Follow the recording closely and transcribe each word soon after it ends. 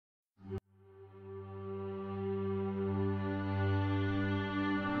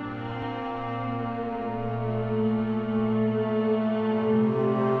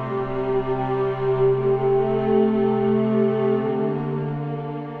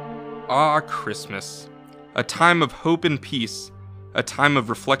Ah, Christmas. A time of hope and peace, a time of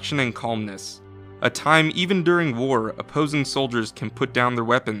reflection and calmness, a time even during war opposing soldiers can put down their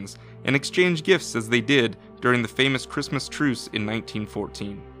weapons and exchange gifts as they did during the famous Christmas truce in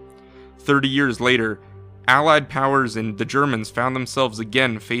 1914. 30 years later, Allied powers and the Germans found themselves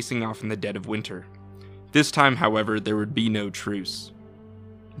again facing off in the dead of winter. This time, however, there would be no truce.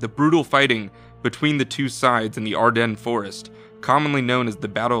 The brutal fighting between the two sides in the Ardennes forest, commonly known as the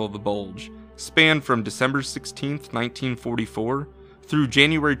Battle of the Bulge, spanned from December 16, 1944, through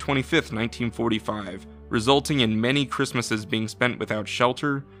January 25, 1945, resulting in many Christmases being spent without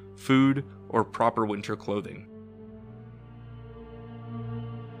shelter, food, or proper winter clothing.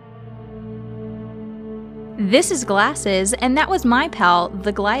 This is Glasses, and that was my pal,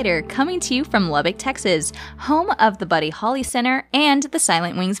 The Glider, coming to you from Lubbock, Texas, home of the Buddy Holly Center and the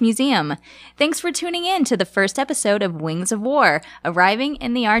Silent Wings Museum. Thanks for tuning in to the first episode of Wings of War, arriving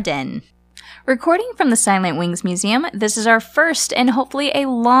in the Ardennes. Recording from the Silent Wings Museum, this is our first and hopefully a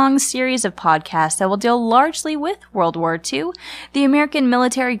long series of podcasts that will deal largely with World War II, the American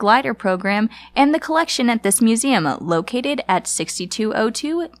Military Glider Program, and the collection at this museum, located at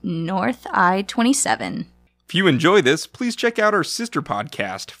 6202 North I-27. If you enjoy this, please check out our sister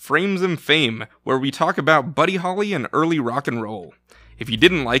podcast, Frames and Fame, where we talk about Buddy Holly and early rock and roll. If you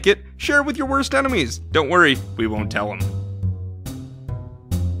didn't like it, share it with your worst enemies. Don't worry, we won't tell them.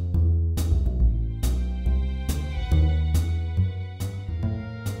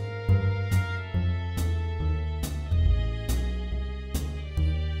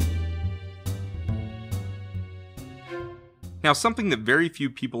 Now, something that very few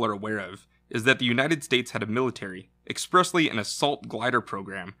people are aware of is that the United States had a military, expressly an assault glider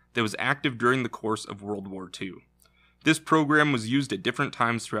program, that was active during the course of World War II. This program was used at different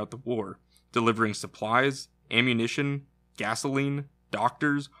times throughout the war, delivering supplies, ammunition, gasoline,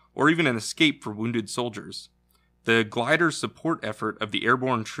 doctors, or even an escape for wounded soldiers. The glider support effort of the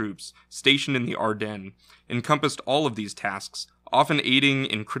airborne troops stationed in the Ardennes encompassed all of these tasks, often aiding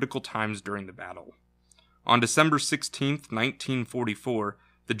in critical times during the battle. On December 16, 1944,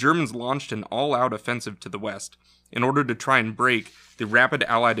 the Germans launched an all-out offensive to the west in order to try and break the rapid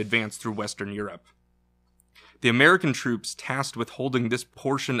Allied advance through Western Europe. The American troops tasked with holding this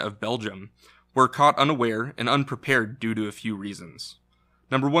portion of Belgium were caught unaware and unprepared due to a few reasons.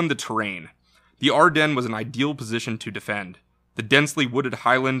 Number one, the terrain. The Ardennes was an ideal position to defend. The densely wooded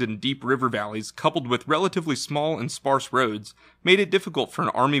highland and deep river valleys, coupled with relatively small and sparse roads, made it difficult for an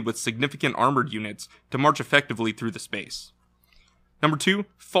army with significant armored units to march effectively through the space. Number two,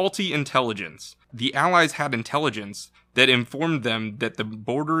 faulty intelligence. The Allies had intelligence that informed them that the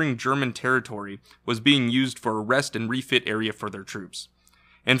bordering German territory was being used for a rest and refit area for their troops.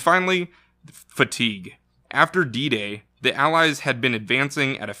 And finally, fatigue. After D-Day, the Allies had been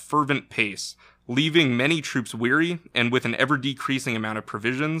advancing at a fervent pace, leaving many troops weary and with an ever-decreasing amount of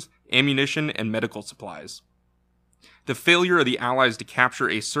provisions, ammunition, and medical supplies. The failure of the Allies to capture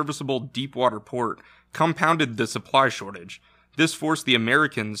a serviceable deep-water port compounded the supply shortage. This forced the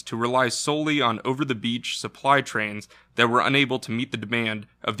Americans to rely solely on over-the-beach supply trains that were unable to meet the demand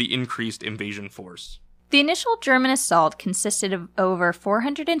of the increased invasion force. The initial German assault consisted of over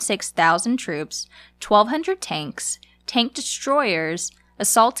 406,000 troops, 1,200 tanks, tank destroyers,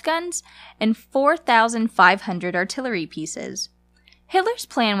 assault guns, and 4,500 artillery pieces. Hitler's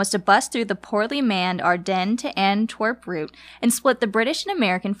plan was to bust through the poorly manned Ardennes to Antwerp route and split the British and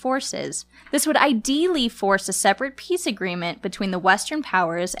American forces. This would ideally force a separate peace agreement between the Western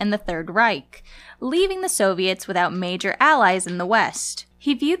powers and the Third Reich, leaving the Soviets without major allies in the West.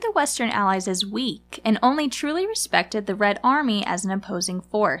 He viewed the Western allies as weak and only truly respected the Red Army as an opposing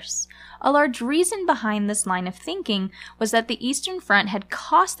force. A large reason behind this line of thinking was that the Eastern Front had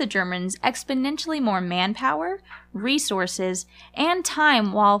cost the Germans exponentially more manpower, resources, and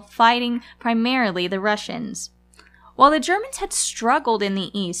time while fighting primarily the Russians. While the Germans had struggled in the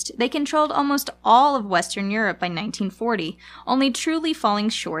East, they controlled almost all of Western Europe by 1940, only truly falling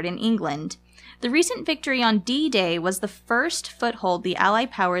short in England. The recent victory on D-Day was the first foothold the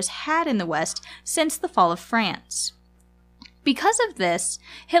Allied powers had in the West since the fall of France. Because of this,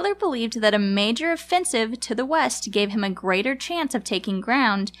 Hitler believed that a major offensive to the West gave him a greater chance of taking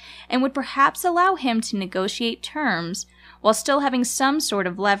ground and would perhaps allow him to negotiate terms while still having some sort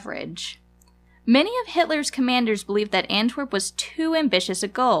of leverage. Many of Hitler's commanders believed that Antwerp was too ambitious a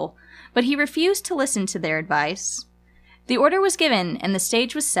goal, but he refused to listen to their advice. The order was given, and the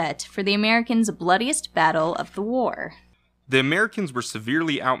stage was set for the Americans' bloodiest battle of the war. The Americans were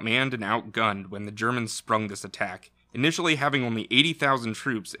severely outmanned and outgunned when the Germans sprung this attack, initially having only 80,000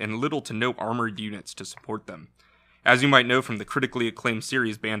 troops and little to no armored units to support them. As you might know from the critically acclaimed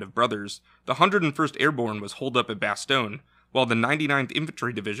series Band of Brothers, the 101st Airborne was holed up at Bastogne, while the 99th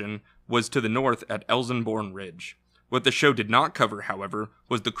Infantry Division was to the north at Elsenborn Ridge. What the show did not cover, however,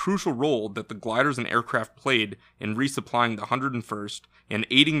 was the crucial role that the gliders and aircraft played in resupplying the 101st and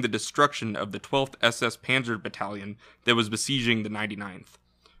aiding the destruction of the 12th SS Panzer Battalion that was besieging the 99th.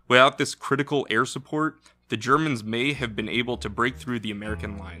 Without this critical air support, the Germans may have been able to break through the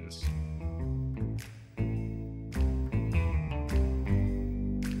American lines.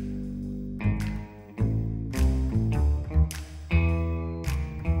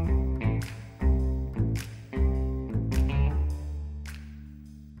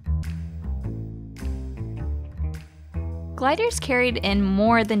 Gliders carried in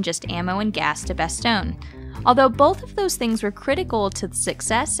more than just ammo and gas to Bastogne. Although both of those things were critical to the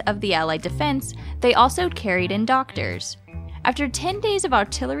success of the Allied defense, they also carried in doctors. After 10 days of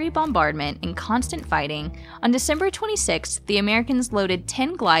artillery bombardment and constant fighting, on December 26th, the Americans loaded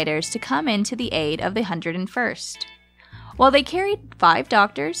 10 gliders to come in to the aid of the 101st. While they carried 5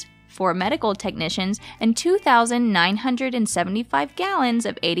 doctors, 4 medical technicians, and 2,975 gallons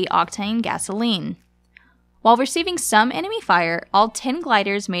of 80-octane gasoline. While receiving some enemy fire, all 10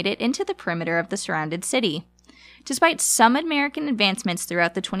 gliders made it into the perimeter of the surrounded city. Despite some American advancements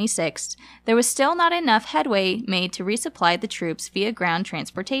throughout the 26th, there was still not enough headway made to resupply the troops via ground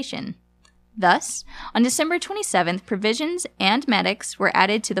transportation. Thus, on December 27th, provisions and medics were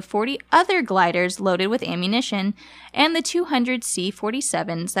added to the 40 other gliders loaded with ammunition and the 200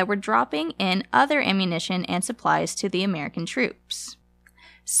 C-47s that were dropping in other ammunition and supplies to the American troops.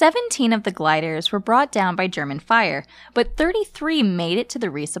 17 of the gliders were brought down by German fire, but 33 made it to the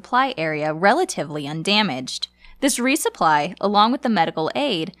resupply area relatively undamaged. This resupply, along with the medical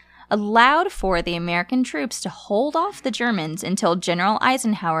aid, allowed for the American troops to hold off the Germans until General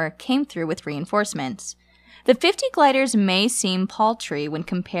Eisenhower came through with reinforcements. The 50 gliders may seem paltry when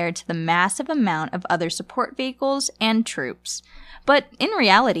compared to the massive amount of other support vehicles and troops, but in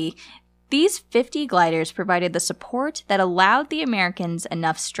reality, these 50 gliders provided the support that allowed the Americans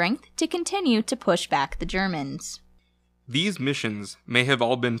enough strength to continue to push back the Germans. These missions may have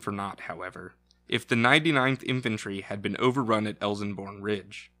all been for naught, however, if the 99th Infantry had been overrun at Elsenborn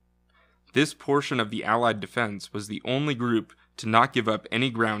Ridge. This portion of the Allied defense was the only group to not give up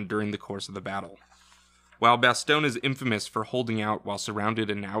any ground during the course of the battle. While Bastogne is infamous for holding out while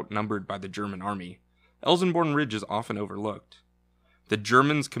surrounded and outnumbered by the German army, Elsenborn Ridge is often overlooked. The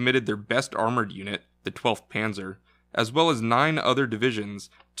Germans committed their best armored unit, the 12th Panzer, as well as 9 other divisions,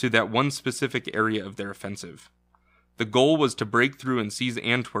 to that one specific area of their offensive. The goal was to break through and seize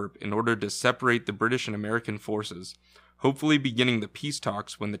Antwerp in order to separate the British and American forces, hopefully beginning the peace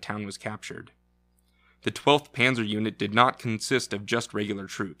talks when the town was captured. The 12th Panzer unit did not consist of just regular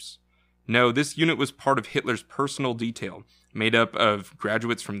troops. No, this unit was part of Hitler's personal detail, made up of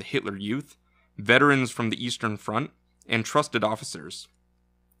graduates from the Hitler Youth, veterans from the Eastern Front, and trusted officers.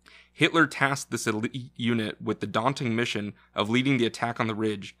 Hitler tasked this elite unit with the daunting mission of leading the attack on the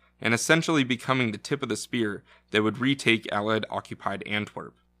ridge and essentially becoming the tip of the spear that would retake Allied-occupied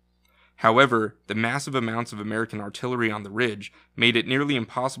Antwerp. However, the massive amounts of American artillery on the ridge made it nearly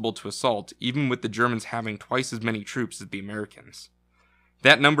impossible to assault, even with the Germans having twice as many troops as the Americans.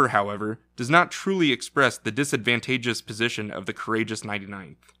 That number, however, does not truly express the disadvantageous position of the courageous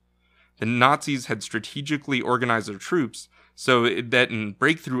 99th. The Nazis had strategically organized their troops so that in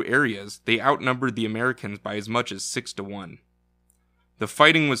breakthrough areas they outnumbered the Americans by as much as 6-1. The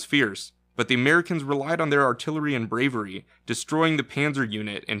fighting was fierce, but the Americans relied on their artillery and bravery, destroying the Panzer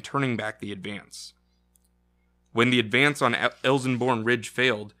unit and turning back the advance. When the advance on Elsenborn Ridge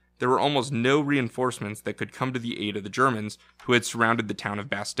failed, there were almost no reinforcements that could come to the aid of the Germans who had surrounded the town of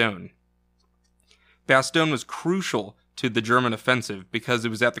Bastogne. Bastogne was crucial to the German offensive because it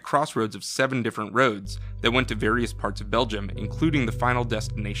was at the crossroads of 7 different roads that went to various parts of Belgium, including the final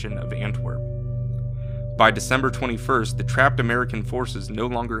destination of Antwerp. By December 21st, the trapped American forces no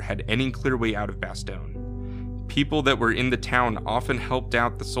longer had any clear way out of Bastogne. People that were in the town often helped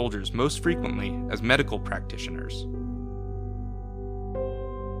out the soldiers, most frequently as medical practitioners.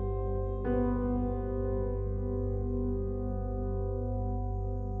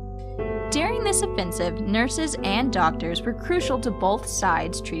 During this offensive, nurses and doctors were crucial to both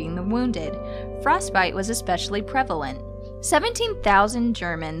sides treating the wounded. Frostbite was especially prevalent. 17,000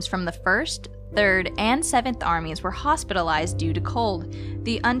 Germans from the 1st, 3rd, and 7th Armies were hospitalized due to cold.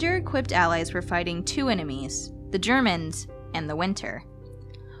 The under-equipped Allies were fighting 2 enemies, the Germans and the winter.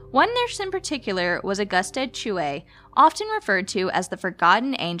 One nurse in particular was Augusta Chouet, often referred to as the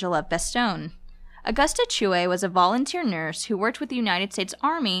Forgotten Angel of Bastogne. Augusta Chouet was a volunteer nurse who worked with the United States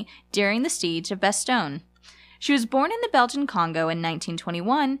Army during the siege of Bastogne. She was born in the Belgian Congo in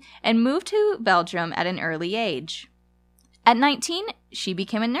 1921 and moved to Belgium at an early age. At 19, she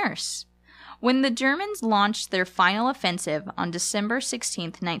became a nurse. When the Germans launched their final offensive on December 16,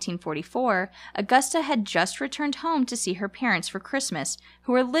 1944, Augusta had just returned home to see her parents for Christmas,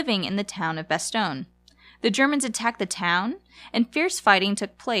 who were living in the town of Bastogne. The Germans attacked the town, and fierce fighting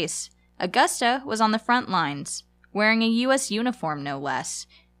took place. Augusta was on the front lines, wearing a U.S. uniform no less,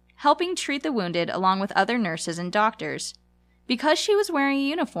 helping treat the wounded along with other nurses and doctors. Because she was wearing a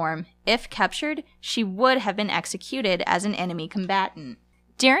uniform, if captured, she would have been executed as an enemy combatant.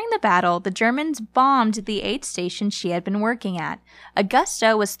 During the battle, the Germans bombed the aid station she had been working at.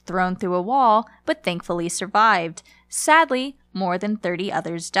 Augusta was thrown through a wall, but thankfully survived. Sadly, more than 30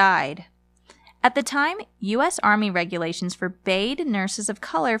 others died. At the time, U.S. Army regulations forbade nurses of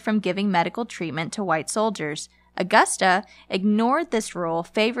color from giving medical treatment to white soldiers. Augusta ignored this rule,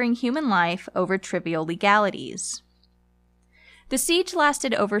 favoring human life over trivial legalities. The siege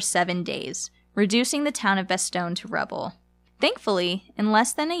lasted over 7 days, reducing the town of Bastogne to rubble. Thankfully, in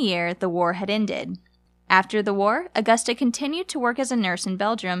less than a year, the war had ended. After the war, Augusta continued to work as a nurse in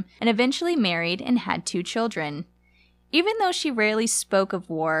Belgium and eventually married and had 2 children. Even though she rarely spoke of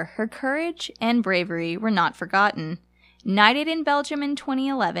war, her courage and bravery were not forgotten. Knighted in Belgium in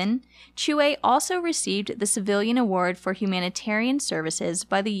 2011, Chouet also received the Civilian Award for Humanitarian Services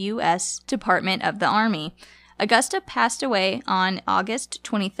by the U.S. Department of the Army. Augusta passed away on August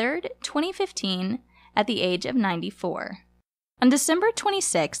 23, 2015, at the age of 94. On December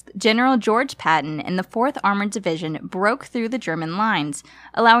 26th, General George Patton and the 4th Armored Division broke through the German lines,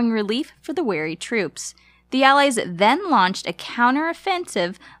 allowing relief for the weary troops. The Allies then launched a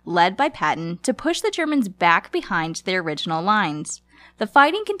counter-offensive led by Patton to push the Germans back behind their original lines. The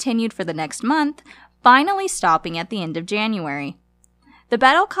fighting continued for the next month, finally stopping at the end of January. The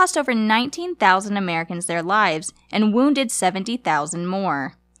battle cost over 19,000 Americans their lives and wounded 70,000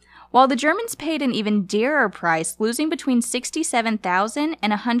 more. While the Germans paid an even dearer price, losing between 67,000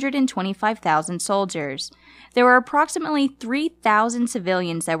 and 125,000 soldiers. There were approximately 3,000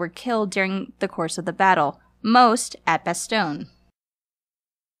 civilians that were killed during the course of the battle, most at Bastogne.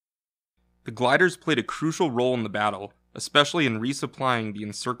 The gliders played a crucial role in the battle, especially in resupplying the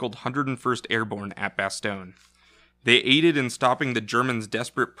encircled 101st Airborne at Bastogne. They aided in stopping the Germans'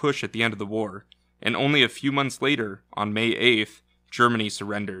 desperate push at the end of the war, and only a few months later, on May 8th, Germany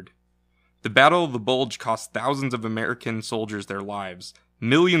surrendered. The Battle of the Bulge cost thousands of American soldiers their lives,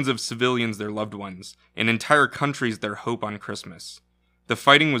 millions of civilians their loved ones, and entire countries their hope on Christmas. The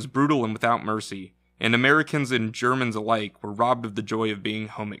fighting was brutal and without mercy, and Americans and Germans alike were robbed of the joy of being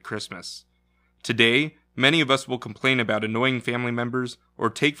home at Christmas. Today, many of us will complain about annoying family members or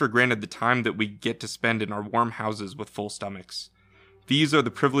take for granted the time that we get to spend in our warm houses with full stomachs. These are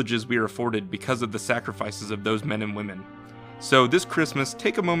the privileges we are afforded because of the sacrifices of those men and women. So this Christmas,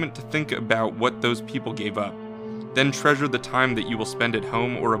 take a moment to think about what those people gave up. Then treasure the time that you will spend at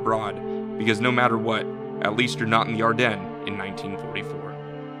home or abroad, because no matter what, at least you're not in the Ardennes in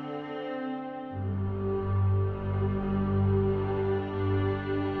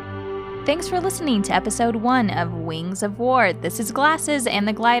 1944. Thanks for listening to episode 1 of Wings of War. This is Glasses and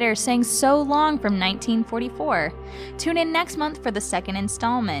the Glider saying so long from 1944. Tune in next month for the second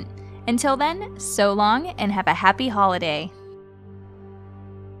installment. Until then, so long and have a happy holiday.